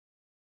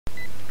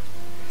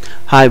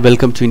Hi,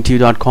 welcome to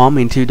interview.com.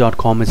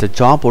 Interview.com is a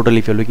job portal.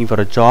 If you're looking for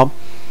a job,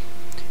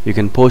 you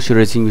can post your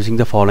resume using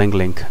the following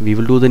link. We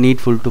will do the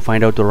needful to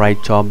find out the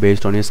right job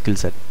based on your skill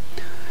set.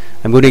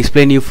 I'm going to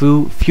explain you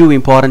few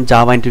important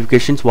Java interview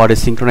questions. What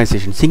is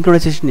synchronization?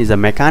 Synchronization is a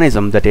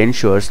mechanism that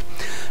ensures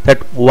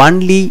that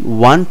only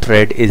one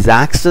thread is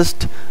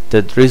accessed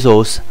the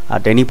resource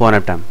at any point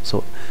of time.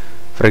 So,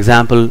 for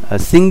example, a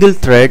single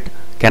thread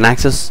can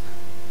access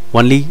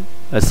only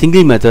a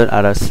single method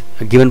at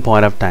a given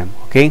point of time.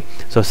 Okay,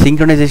 so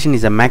synchronization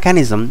is a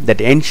mechanism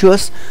that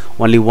ensures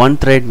only one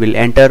thread will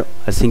enter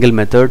a single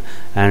method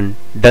and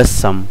does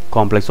some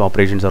complex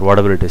operations or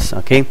whatever it is.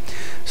 Okay,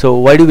 so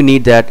why do we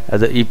need that?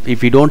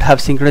 If we don't have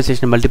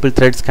synchronization, multiple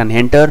threads can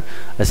enter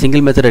a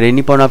single method at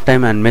any point of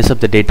time and mess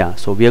up the data.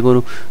 So we are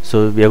going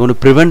to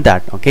prevent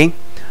that. Okay,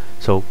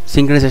 so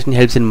synchronization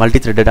helps in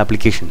multi-threaded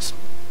applications.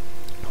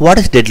 What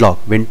is deadlock?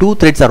 When two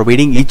threads are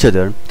waiting each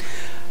other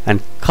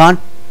and can't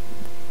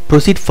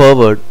proceed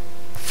further,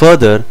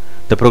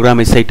 the program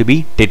is said to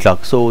be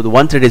deadlock. So the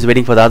one thread is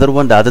waiting for the other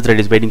one, the other thread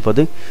is waiting for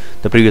the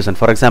previous one.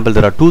 For example,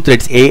 there are two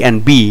threads A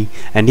and B,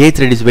 and A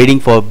thread is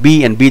waiting for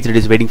B and B thread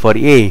is waiting for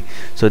A.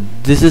 So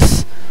this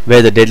is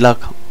where the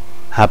deadlock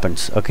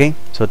happens. Okay,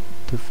 so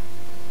the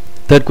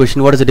third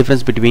question, what is the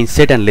difference between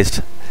set and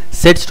list?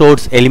 Set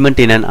stores element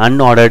in an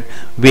unordered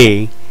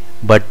way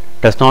but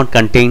does not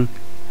contain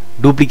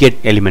duplicate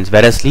elements,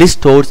 whereas list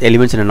stores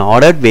elements in an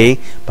ordered way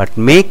but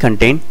may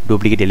contain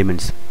duplicate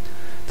elements.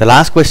 The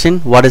last question,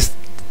 what is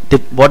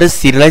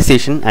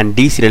serialization and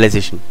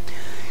deserialization?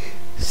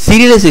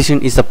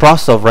 Serialization is the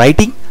process of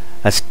writing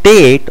a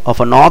state of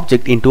an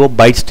object into a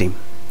byte stream.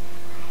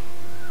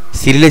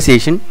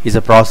 Serialization is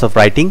the process of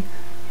writing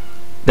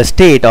the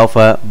state of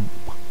a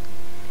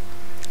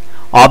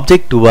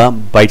object to a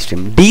byte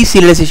stream.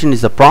 Deserialization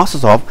is the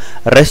process of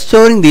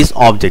restoring these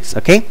objects.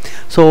 Okay,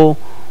 so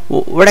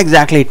what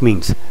exactly it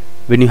means?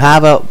 When you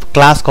have a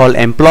class called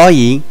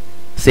employee,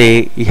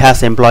 say it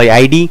has employee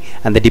ID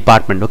and the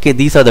department. Okay,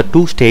 these are the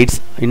two states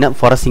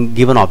for a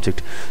given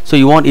object. So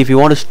if you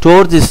want to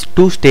store this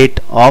two state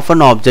of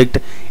an object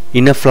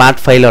in a flat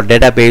file or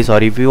database,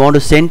 or if you want to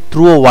send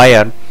through a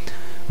wire,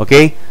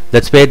 okay,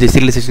 that's where the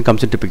serialization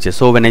comes into picture.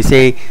 So when I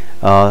say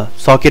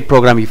socket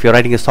program, if you're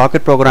writing a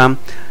socket program,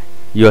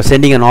 you are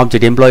sending an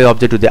object, employee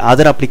object, to the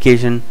other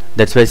application.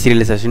 That's where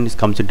serialization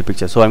comes into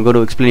picture. So I'm going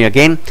to explain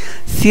again.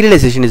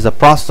 Serialization is the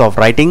process of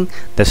writing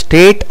the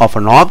state of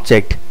an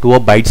object to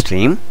a byte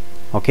stream.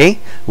 Okay,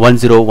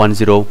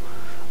 1010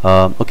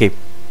 okay,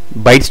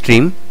 byte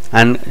stream,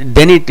 and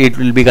then it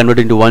will be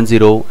converted into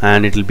 10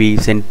 and it will be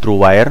sent through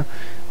wire.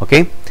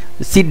 Okay,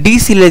 see,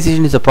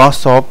 deserialization is the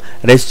process of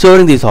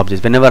restoring these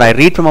objects. Whenever I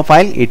read from a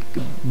file, it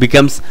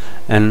becomes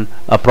an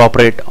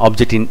appropriate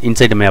object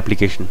inside my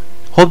application.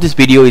 Hope this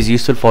video is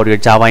useful for your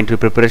Java interview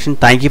preparation.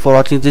 Thank you for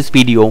watching this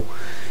video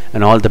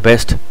and all the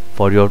best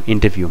for your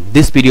interview.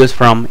 This video is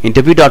from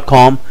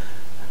interview.com,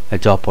 a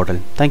job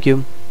portal. Thank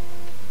you.